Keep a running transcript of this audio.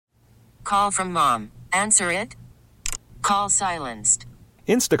Call from mom. Answer it. Call silenced.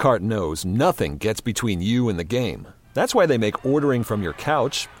 Instacart knows nothing gets between you and the game. That's why they make ordering from your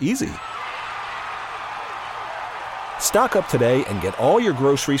couch easy. Stock up today and get all your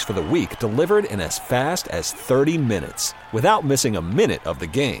groceries for the week delivered in as fast as 30 minutes without missing a minute of the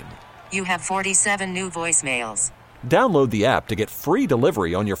game. You have 47 new voicemails. Download the app to get free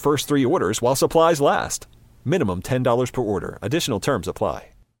delivery on your first 3 orders while supplies last. Minimum $10 per order. Additional terms apply.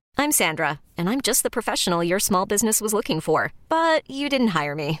 I'm Sandra, and I'm just the professional your small business was looking for. But you didn't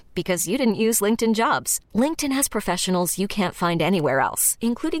hire me because you didn't use LinkedIn Jobs. LinkedIn has professionals you can't find anywhere else,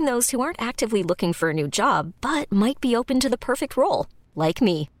 including those who aren't actively looking for a new job, but might be open to the perfect role, like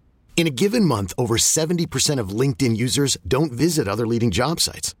me. In a given month, over 70% of LinkedIn users don't visit other leading job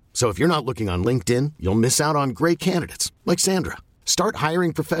sites. So if you're not looking on LinkedIn, you'll miss out on great candidates like Sandra. Start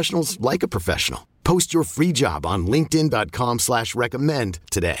hiring professionals like a professional. Post your free job on linkedin.com/recommend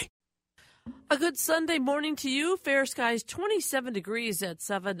today. A good Sunday morning to you. Fair skies, 27 degrees at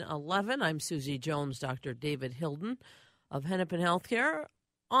 7:11. I'm Susie Jones, Dr. David Hilden of Hennepin Healthcare.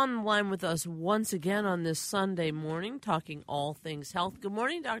 On the line with us once again on this Sunday morning, talking all things health. Good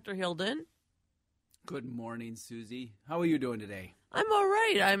morning, Dr. Hilden. Good morning, Susie. How are you doing today? I'm all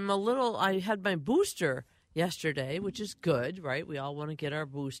right. I had my booster yesterday, which is good, right? We all want to get our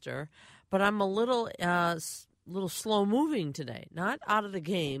booster. But I'm a little slow moving today. Not out of the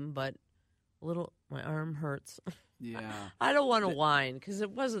game, but a little, my arm hurts. Yeah. I don't want to whine because it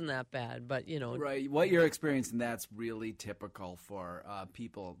wasn't that bad, but, Right. What you're experiencing, that's really typical for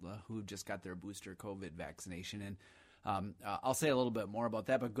people who just got their booster COVID vaccination. And I'll say a little bit more about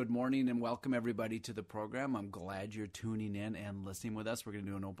that, but good morning and welcome everybody to the program. I'm glad you're tuning in and listening with us. We're going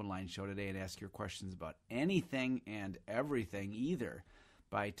to do an open line show today and ask your questions about anything and everything, either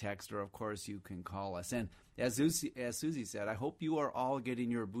by text or, of course, you can call us. And as Susie said, I hope you are all getting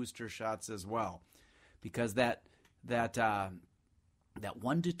your booster shots as well, because that 1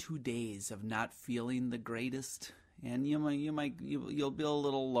 to 2 days of not feeling the greatest, and you'll be a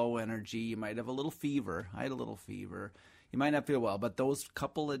little low energy. You might have a little fever. I had a little fever. You might not feel well, but those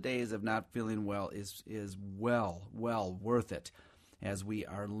couple of days of not feeling well is well worth it, as we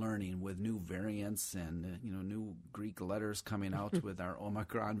are learning with new variants and new Greek letters coming out with our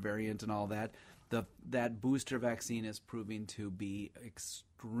Omicron variant and all that. That booster vaccine is proving to be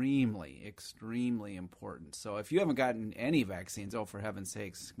extremely, extremely important. So if you haven't gotten any vaccines, oh, for heaven's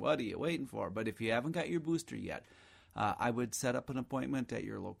sakes, what are you waiting for? But if you haven't got your booster yet, I would set up an appointment at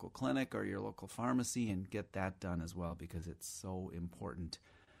your local clinic or your local pharmacy and get that done as well, because it's so important,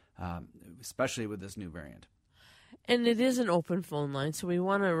 especially with this new variant. And it is an open phone line, so we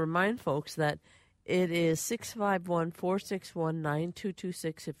want to remind folks that it is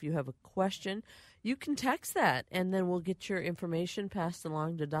 651-461-9226. If you have a question, you can text that, and then we'll get your information passed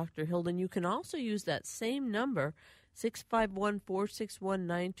along to Dr. Hilden. You can also use that same number,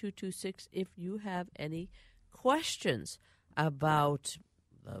 651-461-9226, if you have any questions about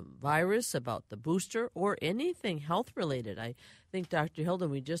the virus, about the booster, or anything health-related. I think, Dr. Hilden,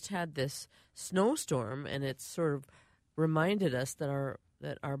 we just had this snowstorm, and it's sort of reminded us that our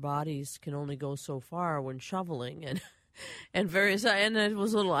bodies can only go so far when shoveling and various. And it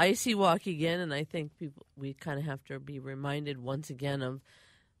was a little icy walking in, and I think we kind of have to be reminded once again of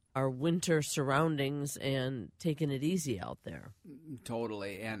our winter surroundings and taking it easy out there.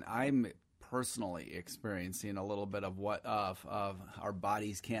 Totally, and I'm personally experiencing a little bit of our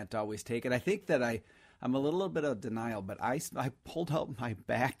bodies can't always take it. I think that I'm a little bit of denial, but I pulled out my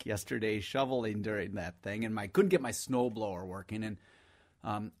back yesterday shoveling during that thing, and I couldn't get my snowblower working. And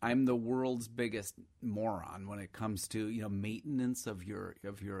I'm the world's biggest moron when it comes to maintenance of your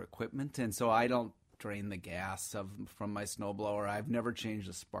equipment, and so I don't drain the gas from my snowblower. I've never changed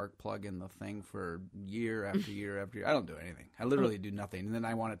a spark plug in the thing for year after year after year. I don't do anything. I literally do nothing, and then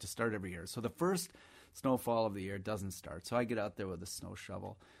I want it to start every year. So the first snowfall of the year doesn't start. So I get out there with a snow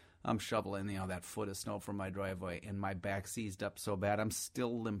shovel. I'm shoveling, that foot of snow from my driveway, and my back seized up so bad I'm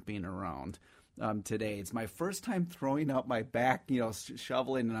still limping around today. It's my first time throwing out my back,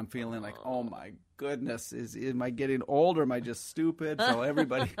 shoveling, and I'm feeling like, oh my goodness, am I getting old or am I just stupid? So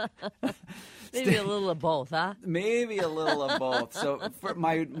everybody, maybe a little of both, huh? Maybe a little of both. So for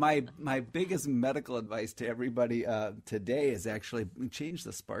my biggest medical advice to everybody today is actually change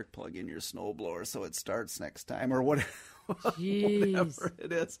the spark plug in your snowblower so it starts next time, or whatever. Whatever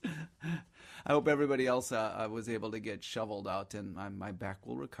it is. I hope everybody else was able to get shoveled out, and my back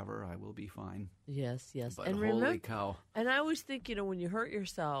will recover. I will be fine. Yes. But and holy remember, cow. And I always think, when you hurt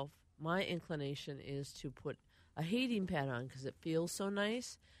yourself, my inclination is to put a heating pad on because it feels so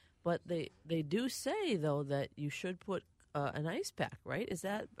nice. But they do say, though, that you should put an ice pack, right? Is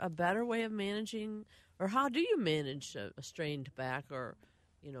that a better way of managing, or how do you manage a strained back or,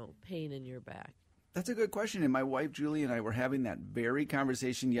 pain in your back? That's a good question. And my wife, Julie, and I were having that very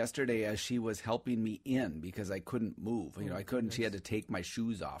conversation yesterday as she was helping me in because I couldn't move. I couldn't. She had to take my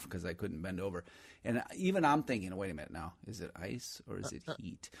shoes off because I couldn't bend over. And even I'm thinking, wait a minute now, is it ice or is it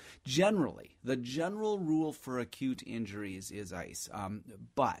heat? Generally, the general rule for acute injuries is ice.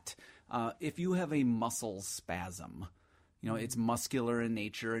 But if you have a muscle spasm, it's muscular in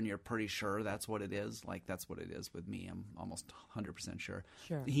nature, and you're pretty sure that's what it is. Like, that's what it is with me. I'm almost 100% sure.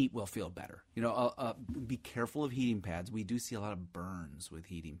 Sure. The heat will feel better. Be careful of heating pads. We do see a lot of burns with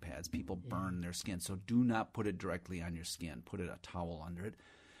heating pads. People burn their skin, so do not put it directly on your skin. Put a towel under it.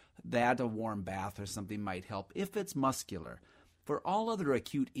 A warm bath or something might help if it's muscular. For all other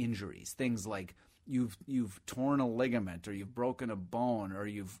acute injuries, things like you've torn a ligament, or you've broken a bone, or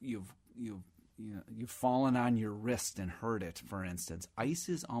you've fallen on your wrist and hurt it, for instance, ice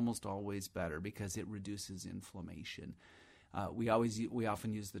is almost always better because it reduces inflammation. We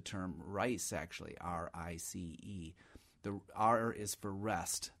often use the term RICE, actually, R-I-C-E. The R is for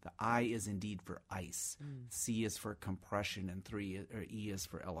rest. The I is indeed for ice. C is for compression, and E is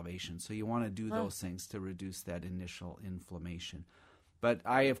for elevation. So you want to do those things to reduce that initial inflammation. But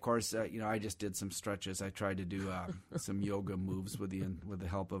I, of course, I just did some stretches. I tried to do some yoga moves with the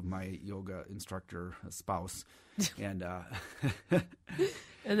help of my yoga instructor spouse, and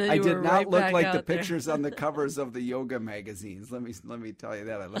and then I did not look like the there. pictures on the covers of the yoga magazines. Let me tell you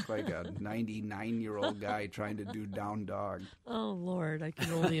that. I look like a 99-year-old guy trying to do down dog. Oh Lord, I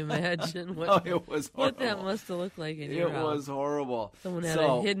can only imagine what it was horrible. what that must have looked like in your house. It was horrible. Someone had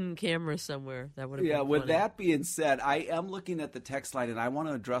a hidden camera somewhere. That would have been funny. With that being said, I am looking at the text line, and I want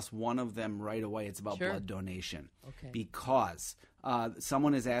to address one of them right away. It's about blood donation. Okay. Because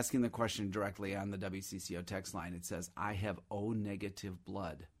someone is asking the question directly on the WCCO text line. It says, I have O-negative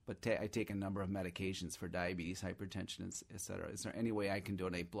blood, but I take a number of medications for diabetes, hypertension, et cetera. Is there any way I can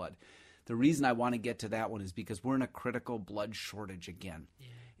donate blood? The reason I want to get to that one is because we're in a critical blood shortage again. Yeah.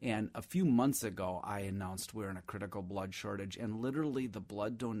 And a few months ago, I announced we're in a critical blood shortage, and literally the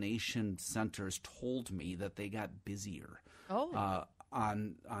blood donation centers told me that they got busier.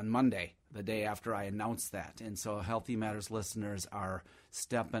 On Monday, the day after I announced that. And so Healthy Matters listeners are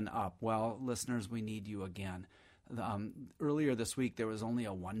stepping up. Well, listeners, we need you again. Earlier this week, there was only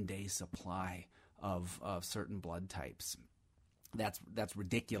a one-day supply of certain blood types. That's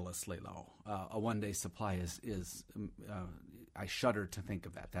ridiculously low. A one-day supply is I shudder to think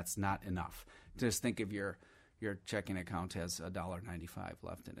of that. That's not enough. Just think of your checking account has $1.95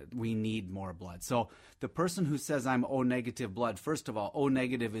 left in it. We need more blood. So the person who says I'm O-negative blood, first of all,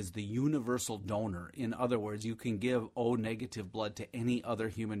 O-negative is the universal donor. In other words, you can give O-negative blood to any other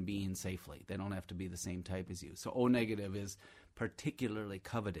human being safely. They don't have to be the same type as you. So O-negative is particularly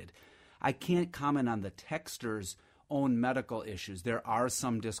coveted. I can't comment on the texter's own medical issues. There are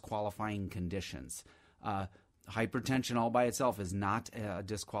some disqualifying conditions. Hypertension all by itself is not a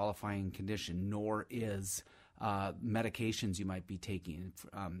disqualifying condition, nor is medications you might be taking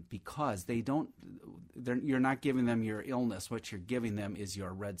because you're not giving them your illness. What you're giving them is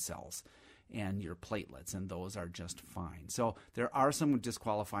your red cells and your platelets, and those are just fine. So there are some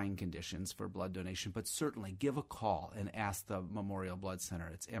disqualifying conditions for blood donation, but certainly give a call and ask the Memorial Blood Center.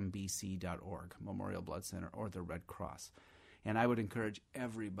 It's mbc.org, Memorial Blood Center, or the Red Cross. And I would encourage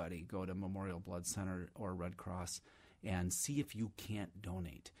everybody go to Memorial Blood Center or Red Cross and see if you can't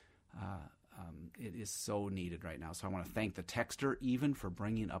donate. It is so needed right now. So I want to thank the texter even for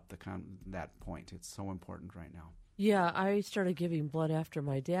bringing up that point. It's so important right now. Yeah, I started giving blood after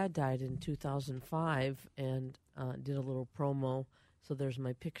my dad died in 2005 and did a little promo. So there's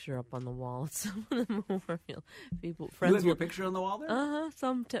my picture up on the wall at some of the memorial people. You have your picture on the wall there?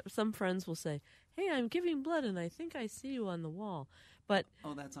 Some friends will say, "Hey, I'm giving blood, and I think I see you on the wall." But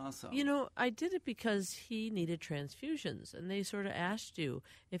that's awesome. I did it because he needed transfusions, and they sort of asked you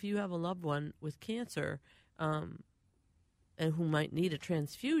if you have a loved one with cancer, and who might need a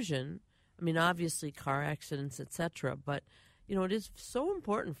transfusion. I mean, obviously, car accidents, etc. But it is so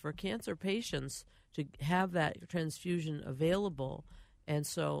important for cancer patients to have that transfusion available. And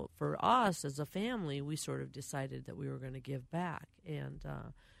so for us as a family, we sort of decided that we were going to give back. And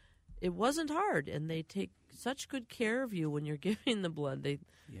it wasn't hard. And they take such good care of you when you're giving the blood. They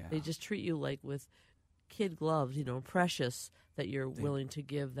just treat you like with kid gloves, precious, that you're willing to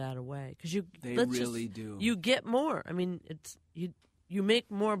give that away. Because they really do. You get more. I mean, it's you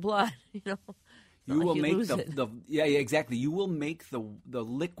make more blood, You will make exactly. You will make the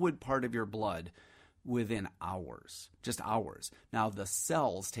liquid part of your blood within hours, just hours. Now, the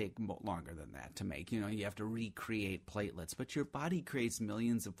cells take longer than that to make. You have to recreate platelets, but your body creates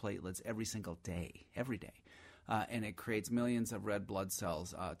millions of platelets every single day, every day. And it creates millions of red blood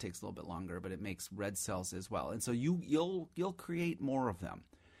cells. It takes a little bit longer, but it makes red cells as well. And so you'll create more of them.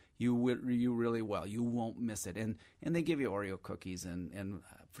 You really will. You won't miss it. And they give you Oreo cookies, and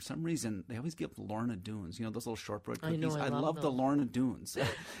for some reason they always give Lorna Doones. Those little shortbread cookies. I love the Lorna Doones.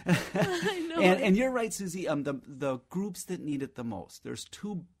 I know. And you're right, Susie. The groups that need it the most. There's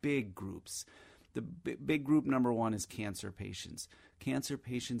two big groups. The big group number one is cancer patients. Cancer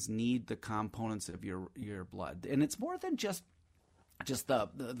patients need the components of your blood, and it's more than just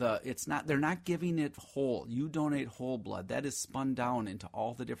the it's not, they're not giving it whole. You donate whole blood. That is spun down into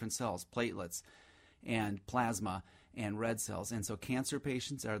all the different cells, platelets and plasma and red cells. And so cancer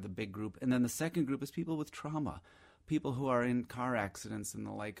patients are the big group. And then the second group is people with trauma, people who are in car accidents and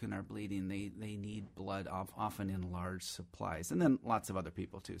the like and are bleeding. They need blood often in large supplies. And then lots of other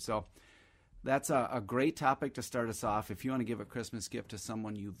people too. So that's a great topic to start us off. If you want to give a Christmas gift to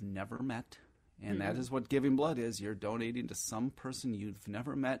someone you've never met, and that is what giving blood is. You're donating to some person you've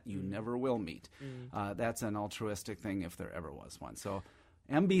never met, you never will meet. That's an altruistic thing if there ever was one. So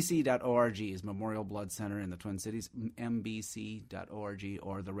mbc.org is Memorial Blood Center in the Twin Cities, mbc.org,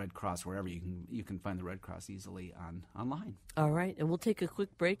 or the Red Cross, wherever you can find the Red Cross easily online. All right, and we'll take a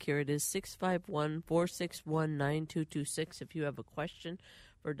quick break here. It is 651-461-9226 if you have a question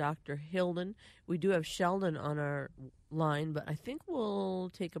for Dr. Hilden. We do have Sheldon on our line, but I think we'll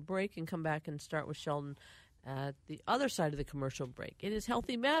take a break and come back and start with Sheldon at the other side of the commercial break. It is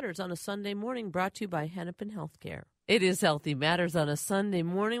Healthy Matters on a Sunday morning, brought to you by Hennepin Healthcare. It is Healthy Matters on a Sunday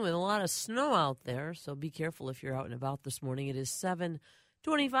morning with a lot of snow out there, so be careful if you're out and about this morning. It is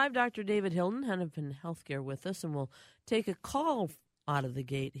 7:25. Dr. David Hilden, Hennepin Healthcare, with us, and we'll take a call out of the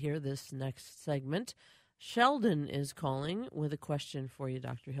gate here this next segment. Sheldon is calling with a question for you,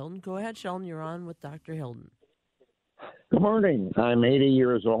 Dr. Hilden. Go ahead, Sheldon. You're on with Dr. Hilden. Good morning. I'm 80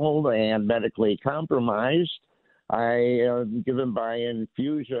 years old and medically compromised. I am given by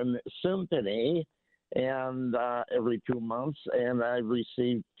infusion Symphony and every 2 months, and I've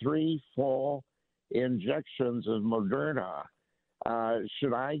received 3 full injections of Moderna.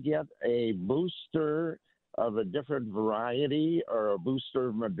 Should I get a booster of a different variety or a booster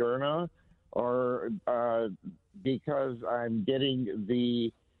of Moderna? Or because I'm getting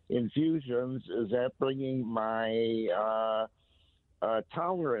the infusions, is that bringing my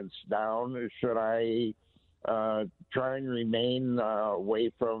tolerance down? Should I try and remain away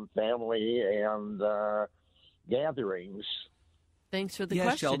from family and gatherings? Thanks for the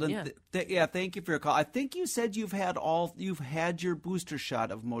question. Sheldon. Thank you for your call. I think you said you've had your booster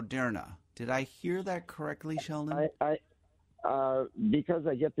shot of Moderna. Did I hear that correctly, Sheldon? Because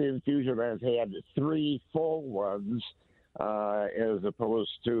I get the infusion, I've had 3 full ones as opposed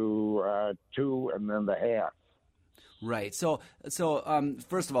to 2 and then the half. Right. So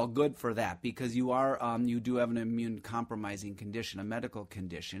first of all, good for that, because you do have an immune compromising condition, a medical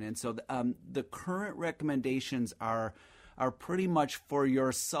condition, and so the current recommendations are pretty much for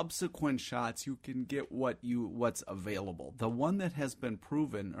your subsequent shots. You can get what's available. The one that has been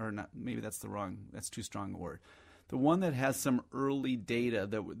proven, or not, maybe that's too strong a word. The one that has some early data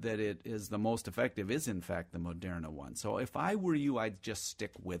that it is the most effective is, in fact, the Moderna one. So if I were you, I'd just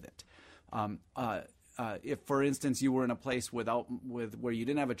stick with it. If, for instance, you were in a place where you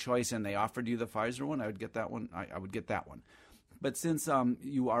didn't have a choice and they offered you the Pfizer one, I would get that one. I would get that one. But since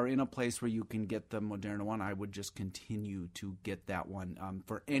you are in a place where you can get the Moderna one, I would just continue to get that one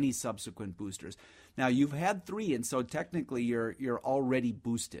for any subsequent boosters. Now, you've had 3, and so technically you're already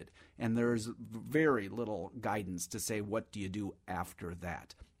boosted, and there's very little guidance to say what do you do after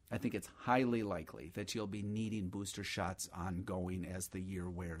that. I think it's highly likely that you'll be needing booster shots ongoing as the year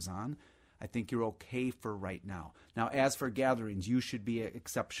wears on. I think you're okay for right now. Now, as for gatherings, you should be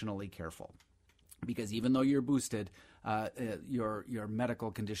exceptionally careful, because even though you're boosted, your medical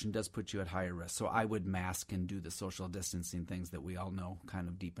condition does put you at higher risk. So I would mask and do the social distancing things that we all know kind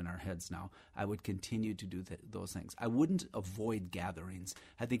of deep in our heads now. I would continue to do those things. I wouldn't avoid gatherings.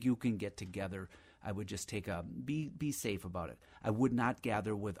 I think you can get together. I would just be safe about it. I would not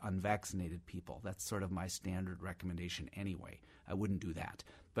gather with unvaccinated people. That's sort of my standard recommendation anyway. I wouldn't do that.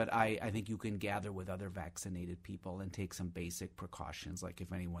 But I think you can gather with other vaccinated people and take some basic precautions, like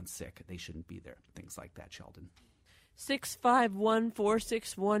if anyone's sick, they shouldn't be there. Things like that, Sheldon.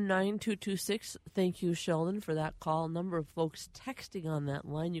 651-461-9226. Thank you, Sheldon, for that call. A number of folks texting on that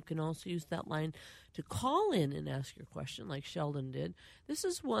line. You can also use that line to call in and ask your question like Sheldon did. This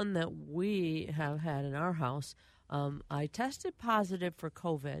is one that we have had in our house. I tested positive for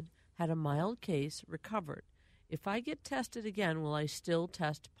COVID, had a mild case, recovered. If I get tested again, will I still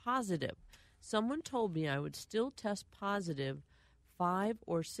test positive? Someone told me I would still test positive 5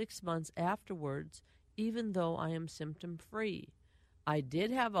 or 6 months afterwards, even though I am symptom-free. I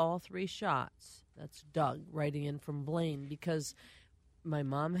did have all 3 shots. That's Doug writing in from Blaine, because my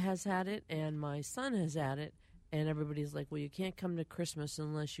mom has had it and my son has had it, and everybody's like, well, you can't come to Christmas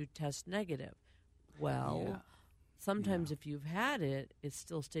unless you test negative. Well, sometimes if you've had it, it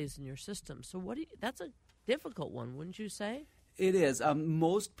still stays in your system. So that's a difficult one, wouldn't you say? It is.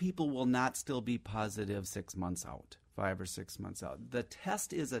 Most people will not still be positive 6 months out, 5 or 6 months out. The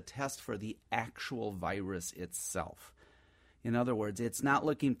test is a test for the actual virus itself. In other words, it's not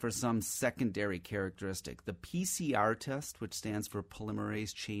looking for some secondary characteristic. The PCR test, which stands for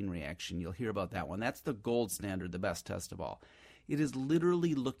polymerase chain reaction, you'll hear about that one. That's the gold standard, the best test of all. It is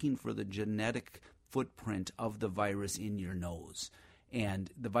literally looking for the genetic footprint of the virus in your nose. And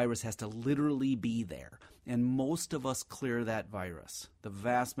the virus has to literally be there. And most of us clear that virus. The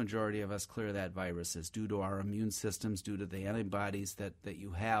vast majority of us clear that virus is due to our immune systems, due to the antibodies that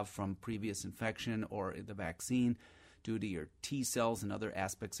you have from previous infection or the vaccine, due to your T cells and other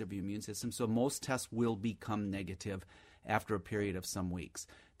aspects of your immune system. So most tests will become negative after a period of some weeks.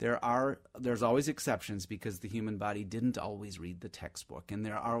 There's always exceptions, because the human body didn't always read the textbook. And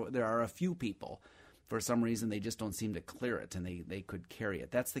there are a few people, for some reason, they just don't seem to clear it, and they could carry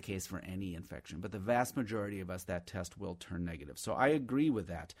it. That's the case for any infection. But the vast majority of us, that test will turn negative. So I agree with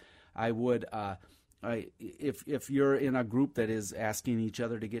that. I would, if you're in a group that is asking each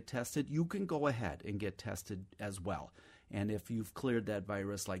other to get tested, you can go ahead and get tested as well. And if you've cleared that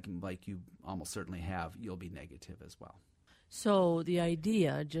virus like you almost certainly have, you'll be negative as well. So the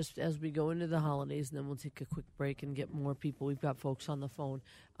idea, just as we go into the holidays, and then we'll take a quick break and get more people. We've got folks on the phone.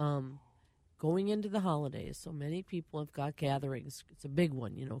 Going into the holidays, so many people have got gatherings. It's a big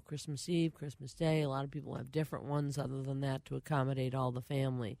one, Christmas Eve, Christmas Day. A lot of people have different ones other than that to accommodate all the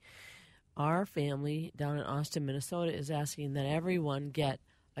family. Our family down in Austin, Minnesota, is asking that everyone get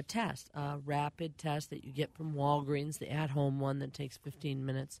a test, a rapid test that you get from Walgreens, the at-home one that takes 15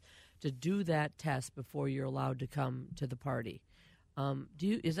 minutes, to do that test before you're allowed to come to the party.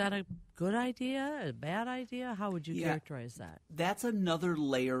 Is that a good idea, a bad idea? How would you characterize that? That's another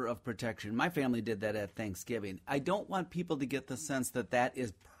layer of protection. My family did that at Thanksgiving. I don't want people to get the sense that that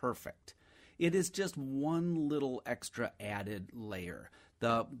is perfect. It is just one little extra added layer.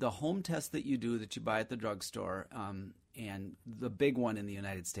 The home test that you do, that you buy at the drugstore, and the big one in the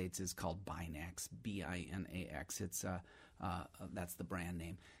United States is called Binax, B-I-N-A-X. It's that's the brand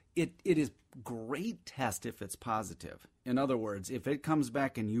name. It is great test if it's positive. In other words, if it comes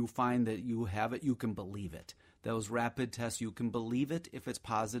back and you find that you have it, you can believe it. Those rapid tests, you can believe it if it's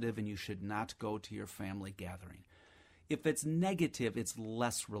positive, and you should not go to your family gathering. If it's negative, it's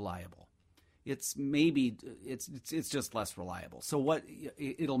less reliable. It's just less reliable. So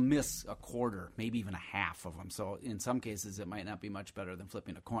it'll miss a quarter, maybe even a half of them. So in some cases, it might not be much better than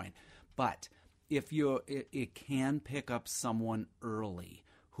flipping a coin. But if it can pick up someone early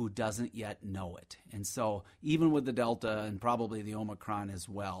who doesn't yet know it. And so even with the Delta and probably the Omicron as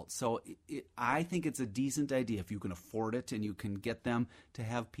well. So I think it's a decent idea, if you can afford it and you can get them, to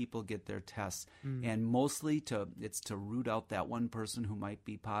have people get their tests. And mostly it's to root out that one person who might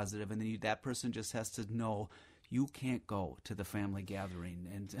be positive, and then that person just has to know you can't go to the family gathering.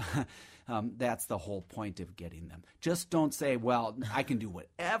 And that's the whole point of getting them. Just don't say, well, I can do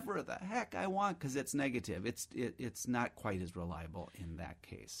whatever the heck I want because it's negative. It's not quite as reliable in that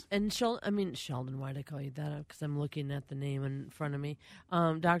case. And Sheldon, why did I call you that? Because I'm looking at the name in front of me.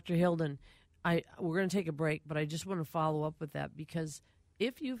 Dr. Hilden, we're going to take a break, but I just want to follow up with that, because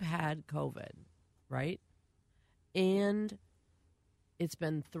if you've had COVID, right, and it's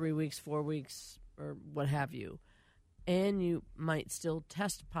been 3 weeks, 4 weeks, or what have you, and you might still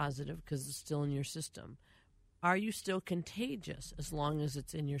test positive because it's still in your system, are you still contagious as long as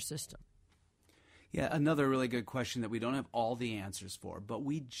it's in your system? Yeah, another really good question that we don't have all the answers for, but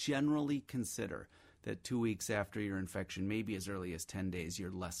we generally consider that 2 weeks after your infection, maybe as early as 10 days,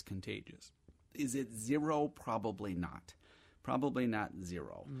 you're less contagious. Is it zero? Probably not. Probably not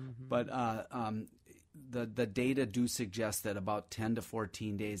zero. Mm-hmm. But the data do suggest that about 10 to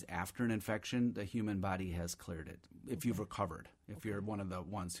 14 days after an infection, the human body has cleared it, if you've recovered, if you're one of the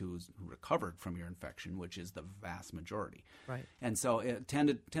ones who recovered from your infection, which is the vast majority. Right. And so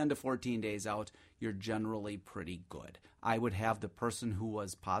 10 to 14 days out, you're generally pretty good. I would have the person who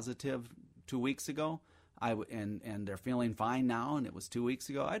was positive 2 weeks ago, and they're feeling fine now, and it was 2 weeks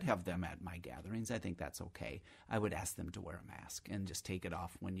ago, I'd have them at my gatherings. I think that's okay. I would ask them to wear a mask and just take it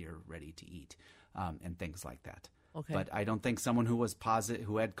off when you're ready to eat, and things like that. Okay. But I don't think someone who was positive,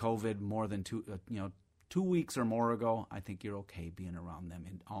 who had COVID more than 2 weeks or more ago, I think you're okay being around them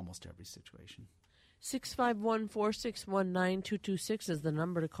in almost every situation. 651-461-9226 is the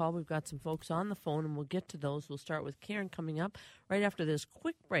number to call. We've got some folks on the phone, and we'll get to those. We'll start with Karen coming up right after this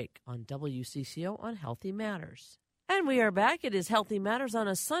quick break on WCCO on Healthy Matters. And we are back. It is Healthy Matters on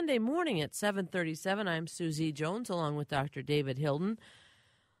a Sunday morning at 7:37. I'm Susie Jones, along with Dr. David Hilden,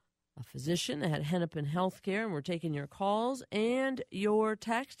 a physician at Hennepin Healthcare, and we're taking your calls and your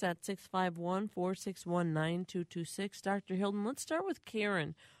text at 651-461-9226. Dr. Hilden, let's start with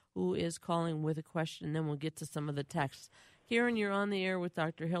Karen, who is calling with a question, and then we'll get to some of the texts. Karen, you're on the air with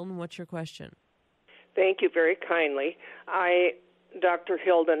Dr. Hilden. What's your question? Thank you very kindly. Dr.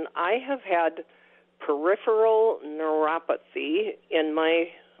 Hilden, I have had peripheral neuropathy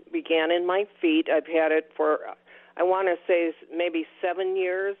began in my feet. I've had it for, I want to say, maybe 7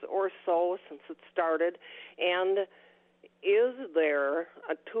 years or so since it started. And is there,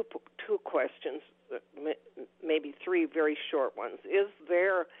 two questions, maybe three very short ones. Is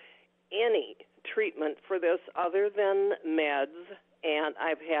there any treatment for this other than meds? And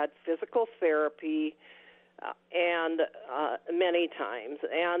I've had physical therapy and many times.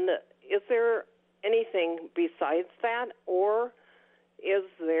 And is there anything besides that, or is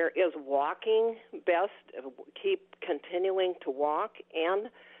walking best? Keep continuing to walk,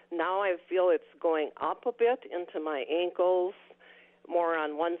 and now I feel it's going up a bit into my ankles, more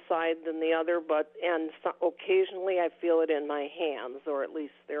on one side than the other, occasionally I feel it in my hands, or at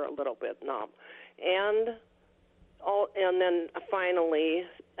least they're a little bit numb. And then finally,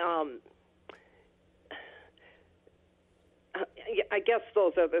 I guess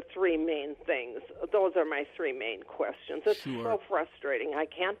those are the three main things. Those are my three main questions. It's so frustrating. I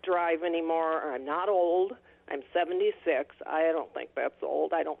can't drive anymore. I'm not old. I'm 76. I don't think that's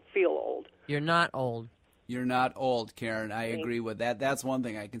old. I don't feel old. You're not old. You're not old, Karen. I agree with that. That's one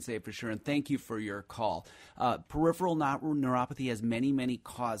thing I can say for sure, and thank you for your call. Peripheral neuropathy has many, many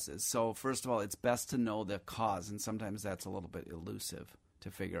causes. So first of all, it's best to know the cause, and sometimes that's a little bit elusive to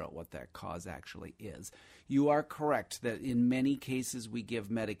figure out what that cause actually is. You are correct that in many cases we give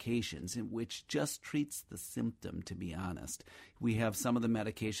medications which just treats the symptom, to be honest. We have some of the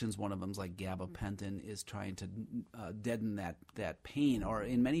medications, one of them is like gabapentin, is trying to deaden that pain, or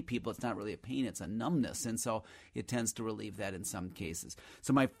in many people it's not really a pain, it's a numbness, and so it tends to relieve that in some cases.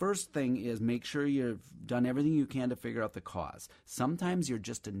 So my first thing is make sure you've done everything you can to figure out the cause. Sometimes you're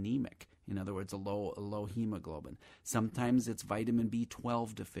just anemic. In other words, a low hemoglobin. Sometimes it's vitamin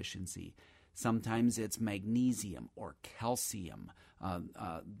B12 deficiency. Sometimes it's magnesium or calcium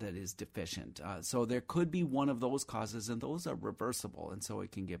that is deficient. So there could be one of those causes, and those are reversible, and so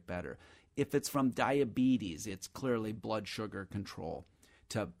it can get better. If it's from diabetes, it's clearly blood sugar control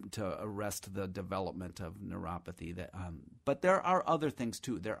to arrest the development of neuropathy. But there are other things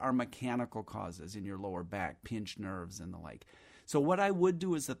too. There are mechanical causes in your lower back, pinched nerves and the like. So what I would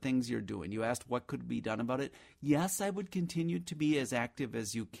do is the things you're doing. You asked what could be done about it. Yes, I would continue to be as active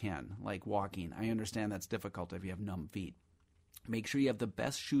as you can, like walking. I understand that's difficult if you have numb feet. Make sure you have the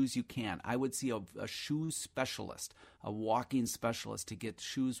best shoes you can. I would see a shoe specialist, a walking specialist, to get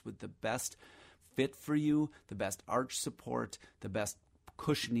shoes with the best fit for you, the best arch support, the best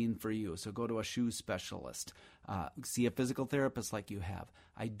cushioning for you. So go to a shoe specialist. See a physical therapist like you have.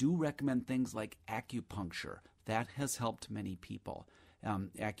 I do recommend things like acupuncture. That has helped many people.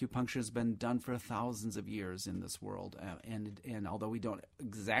 Acupuncture has been done for thousands of years in this world, and although we don't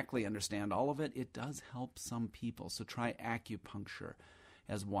exactly understand all of it, it does help some people. So try acupuncture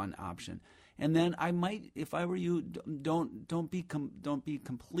as one option. And then I might, if I were you, don't be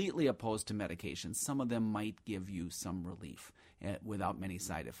completely opposed to medications. Some of them might give you some relief without many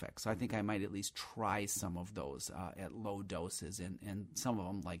side effects. So I think I might at least try some of those at low doses, and some of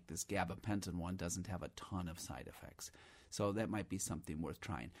them, like this gabapentin one, doesn't have a ton of side effects. So that might be something worth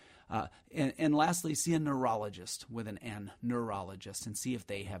trying. And lastly, see a neurologist with an N, neurologist, and see if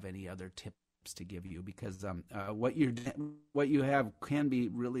they have any other tips to give you, because what you have can be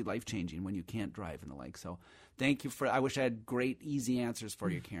really life-changing when you can't drive and the like. So thank you I wish I had great, easy answers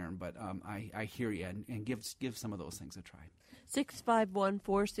for you, Karen, but I hear you, and give some of those things a try.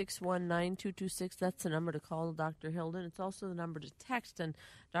 651-461-9226. That's the number to call Dr. Hilden. It's also the number to text. And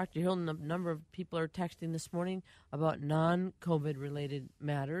Dr. Hilden, a number of people are texting this morning about non-COVID related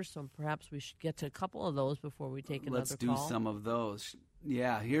matters, so perhaps we should get to a couple of those before we take another call. Let's do some of those.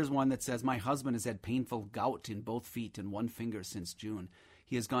 Yeah, here's one that says, my husband has had painful gout in both feet and one finger since June.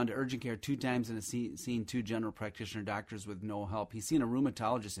 He has gone to urgent care 2 times and has seen 2 general practitioner doctors with no help. He's seen a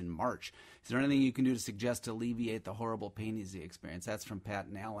rheumatologist in March. Is there anything you can do to suggest to alleviate the horrible pain he's experienced? That's from Pat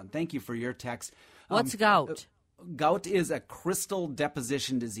and Allen. Thank you for your text. What's gout? Gout is a crystal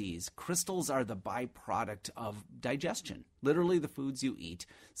deposition disease. Crystals are the byproduct of digestion, literally the foods you eat.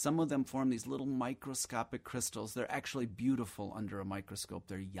 Some of them form these little microscopic crystals. They're actually beautiful under a microscope.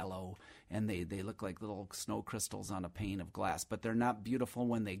 They're yellow, and they look like little snow crystals on a pane of glass, but they're not beautiful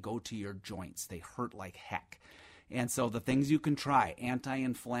when they go to your joints. They hurt like heck. And so the things you can try,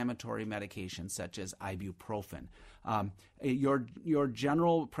 anti-inflammatory medications such as ibuprofen. Your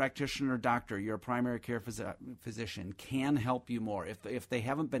general practitioner doctor, your primary care physician can help you more. If they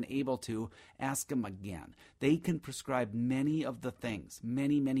haven't been able to, ask them again. They can prescribe many of the things,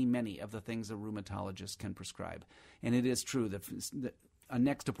 many of the things a rheumatologist can prescribe. And it is true that a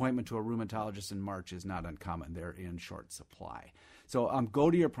next appointment to a rheumatologist in March is not uncommon. They're in short supply. So go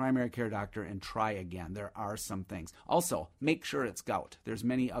to your primary care doctor and try again. There are some things. Also, make sure it's gout. There's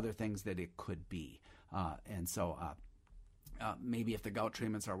many other things that it could be. Maybe if the gout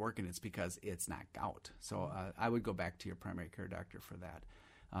treatments are working, it's because it's not gout. So I would go back to your primary care doctor for that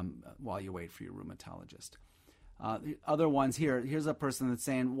while you wait for your rheumatologist. The other ones here's a person that's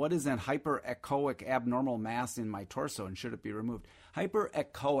saying, what is an hyperechoic abnormal mass in my torso and should it be removed?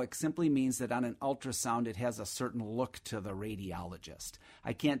 Hyperechoic simply means that on an ultrasound it has a certain look to the radiologist.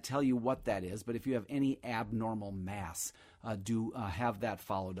 I can't tell you what that is, but if you have any abnormal mass, do have that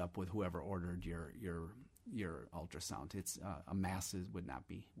followed up with whoever ordered your ultrasound. It's a mass would not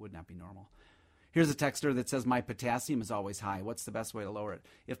be normal. Here's a texter that says, my potassium is always high. What's the best way to lower it?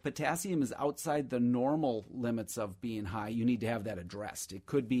 If potassium is outside the normal limits of being high, you need to have that addressed. It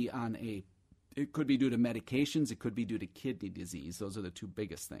could be due to medications. It could be due to kidney disease. Those are the two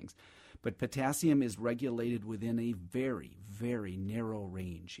biggest things. But potassium is regulated within a very, very narrow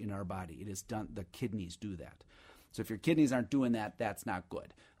range in our body. It is done. The kidneys do that. So if your kidneys aren't doing that, that's not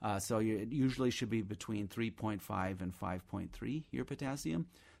good. So it usually should be between 3.5 and 5.3, your potassium.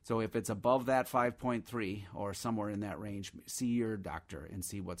 So if it's above that 5.3 or somewhere in that range, see your doctor and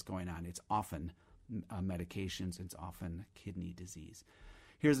see what's going on. It's often medications. It's often kidney disease.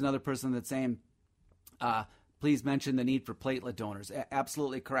 Here's another person that's saying, please mention the need for platelet donors.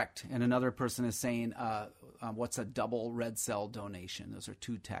 Absolutely correct. And another person is saying, what's a double red cell donation? Those are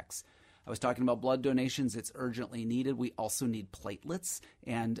two texts. I was talking about blood donations. It's urgently needed. We also need platelets,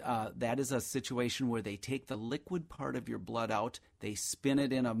 and that is a situation where they take the liquid part of your blood out, they spin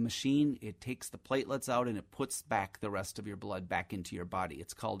it in a machine, it takes the platelets out, and it puts back the rest of your blood back into your body.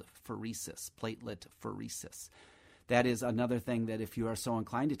 It's called pheresis, platelet pheresis. That is another thing that if you are so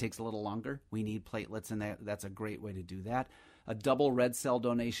inclined, it takes a little longer. We need platelets, and that's a great way to do that. A double red cell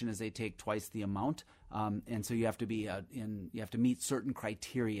donation is they take twice the amount, and so you have to meet certain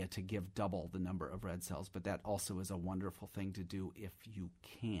criteria to give double the number of red cells. But that also is a wonderful thing to do if you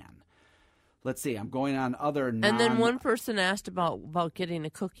can. Let's see. I'm going on other. And then one person asked about getting a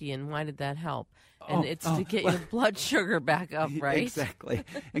cookie, and why did that help? And it's to get your blood sugar back up, right?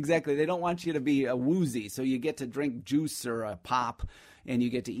 Exactly. They don't want you to be woozy, so you get to drink juice or a pop, and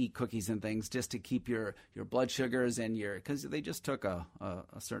you get to eat cookies and things just to keep your blood sugars and because they just took a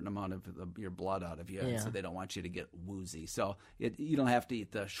certain amount of your blood out of you, and so they don't want you to get woozy. So you don't have to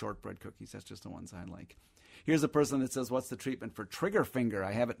eat the shortbread cookies. That's just the ones I like. Here's a person that says, what's the treatment for trigger finger?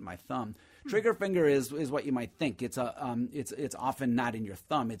 I have it in my thumb. Trigger finger is what you might think. It's often not in your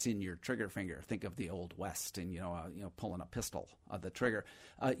thumb. It's in your trigger finger. Think of the Old West and, pulling a pistol of the trigger.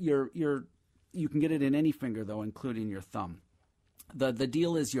 You can get it in any finger, though, including your thumb. The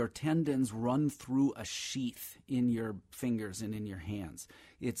deal is your tendons run through a sheath in your fingers and in your hands.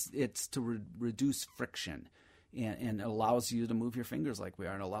 It's to reduce friction. And it allows you to move your fingers like we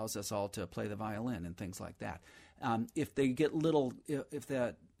are, and allows us all to play the violin and things like that. If they get if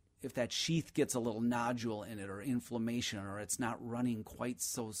that sheath gets a little nodule in it or inflammation, or it's not running quite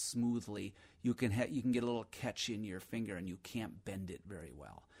so smoothly, you can get a little catch in your finger, and you can't bend it very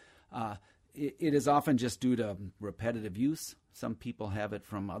well. It is often just due to repetitive use. Some people have it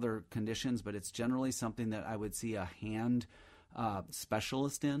from other conditions, but it's generally something that I would see a hand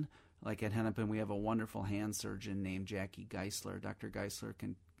specialist in. Like at Hennepin, we have a wonderful hand surgeon named Jackie Geisler. Dr. Geisler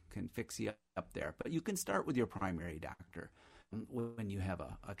can fix you up there. But you can start with your primary doctor when you have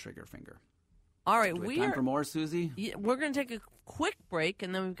a trigger finger. All right. Do we have time for more, Susie? Yeah, we're going to take a quick break,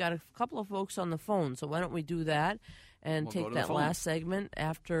 and then we've got a couple of folks on the phone. So why don't we do that and take that last segment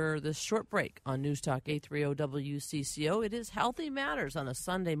after this short break on News Talk 830 WCCO. It is Healthy Matters on a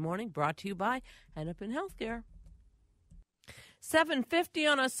Sunday morning, brought to you by Hennepin Healthcare.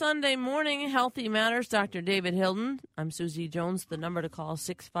 7:50 on a Sunday morning, Healthy Matters, Dr. David Hilden. I'm Susie Jones. The number to call is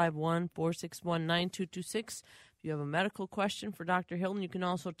 651-461-9226. If you have a medical question for Dr. Hilden, you can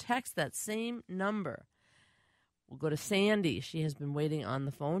also text that same number. We'll go to Sandy. She has been waiting on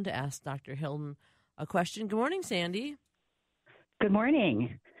the phone to ask Dr. Hilden a question. Good morning, Sandy. Good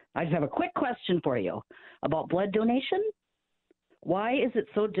morning. I just have a quick question for you about blood donation. Why is it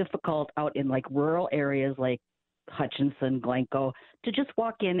so difficult out in like rural areas like Hutchinson, Glencoe, to just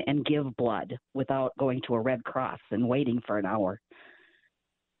walk in and give blood without going to a Red Cross and waiting for an hour?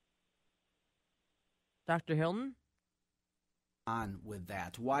 Dr. Hilden? On with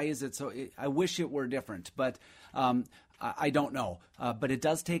that. Why is it so? I wish it were different, but I don't know. But it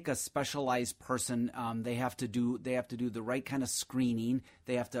does take a specialized person. They have to do the right kind of screening.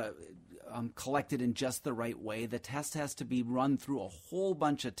 They have to collect it in just the right way. The test has to be run through a whole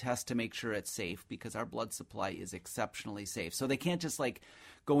bunch of tests to make sure it's safe, because our blood supply is exceptionally safe. So they can't just like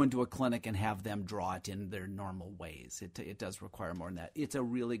go into a clinic and have them draw it in their normal ways. It does require more than that. It's a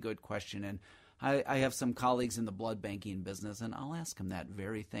really good question, and I have some colleagues in the blood banking business, and I'll ask them that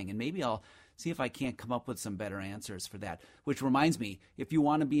very thing. And maybe I'll see if I can't come up with some better answers for that. Which reminds me, if you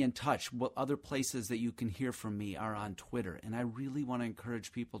want to be in touch, what other places that you can hear from me are on Twitter. And I really want to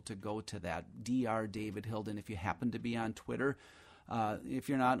encourage people to go to that, Dr. David Hilden, if you happen to be on Twitter. If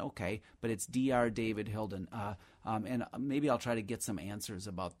you're not, okay, but it's Dr. David Hilden. And maybe I'll try to get some answers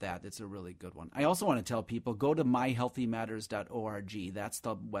about that. It's a really good one. I also want to tell people, go to myhealthymatters.org. That's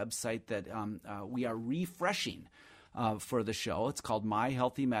the website that we are refreshing for the show. It's called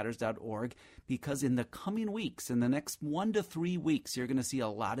myhealthymatters.org, because in the coming weeks, in the next 1 to 3 weeks, you're going to see a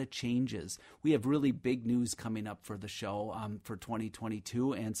lot of changes. We have really big news coming up for the show for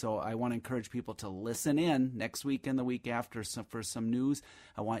 2022, and so I want to encourage people to listen in next week and the week after for some news.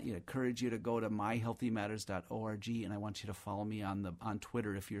 I want you to encourage you to go to myhealthymatters.org, and I want you to follow me on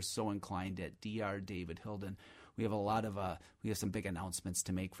Twitter if you're so inclined at Dr. David Hilden. We have we have some big announcements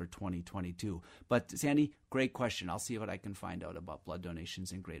to make for 2022. But Sandy, great question. I'll see what I can find out about blood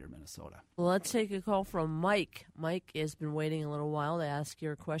donations in Greater Minnesota. Well, let's take a call from Mike. Mike has been waiting a little while to ask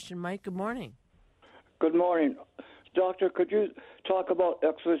your question. Mike, good morning. Good morning. Doctor, could you talk about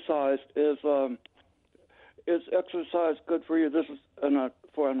exercise? Is exercise good for you? This is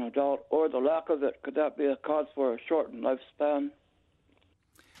for an adult, or the lack of it, could that be a cause for a shortened lifespan?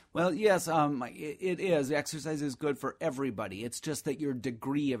 Well, yes, it is. Exercise is good for everybody. It's just that your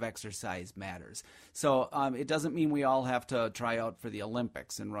degree of exercise matters. So it doesn't mean we all have to try out for the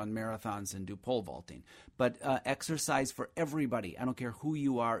Olympics and run marathons and do pole vaulting. But exercise for everybody, I don't care who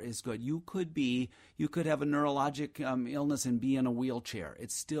you are, is good. You could have a neurologic illness and be in a wheelchair.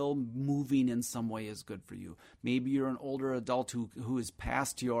 It's still moving in some way is good for you. Maybe you're an older adult who is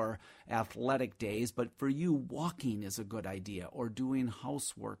past your athletic days, but for you, walking is a good idea, or doing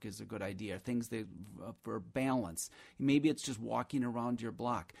housework is a good idea, things that for balance. Maybe it's just walking around your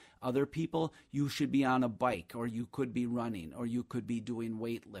block. Other people, you should be on a bike, or you could be running, or you could be doing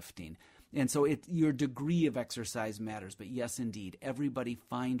weightlifting. And so your degree of exercise matters. But yes, indeed, everybody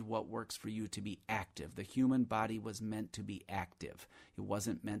find what works for you to be active. The human body was meant to be active. It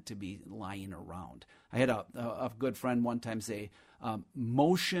wasn't meant to be lying around. I had a good friend one time say,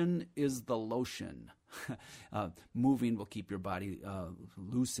 motion is the lotion. Moving will keep your body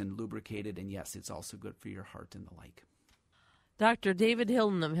loose and lubricated. And yes, it's also good for your heart and the like. Dr. David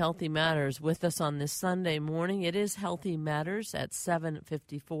Hilden of Healthy Matters with us on this Sunday morning. It is Healthy Matters at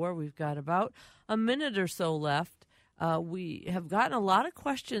 7:54. We've got about a minute or so left. We have gotten a lot of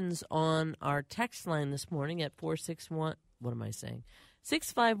questions on our text line this morning at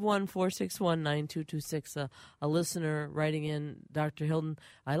 651-461-9226. A listener writing in, Dr. Hilden,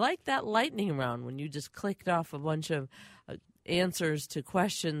 I like that lightning round when you just clicked off a bunch of answers to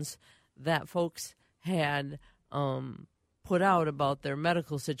questions that folks had put out about their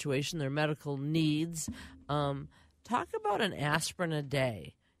medical situation, their medical needs. Talk about an aspirin a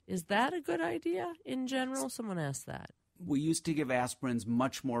day. Is that a good idea in general? Someone asked that. We used to give aspirins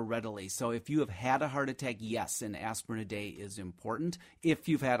much more readily. So if you have had a heart attack, yes, an aspirin a day is important if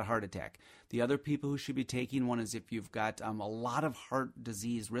you've had a heart attack. The other people who should be taking one is if you've got a lot of heart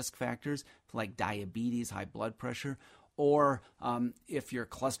disease risk factors like diabetes, high blood pressure, or if your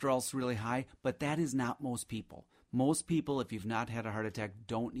cholesterol's really high, but that is not most people. Most people, if you've not had a heart attack,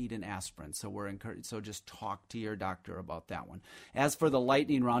 don't need an aspirin. So we're encouraged. So just talk to your doctor about that one. As for the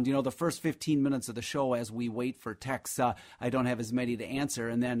lightning round, the first 15 minutes of the show, as we wait for texts, I don't have as many to answer.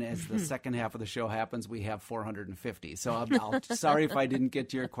 And then as the second half of the show happens, we have 450. So I'm sorry if I didn't get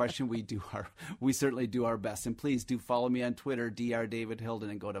to your question. We certainly do our best. And please do follow me on Twitter, Dr. David Hilden,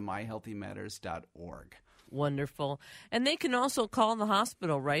 and go to myhealthymatters.org. Wonderful. And they can also call the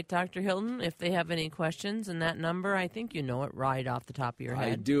hospital, right, Dr. Hilden, if they have any questions. And that number, I think you know it right off the top of your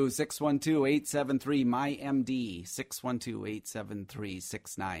head. I do. 612-873-MyMD,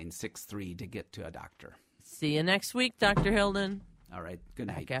 612-873-6963 to get to a doctor. See you next week, Dr. Hilden. All right. Good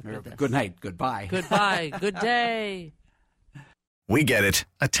night. Back after this. Good night. Goodbye. Goodbye. Good day. We get it.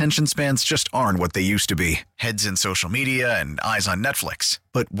 Attention spans just aren't what they used to be. Heads in social media and eyes on Netflix.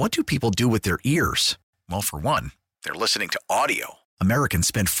 But what do people do with their ears? Well, for one, they're listening to audio. Americans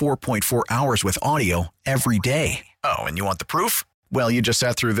spend 4.4 hours with audio every day. Oh, and you want the proof? Well, you just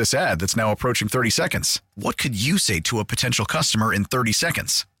sat through this ad that's now approaching 30 seconds. What could you say to a potential customer in 30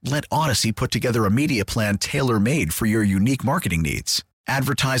 seconds? Let Odyssey put together a media plan tailor-made for your unique marketing needs.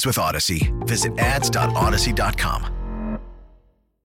 Advertise with Odyssey. Visit ads.odyssey.com.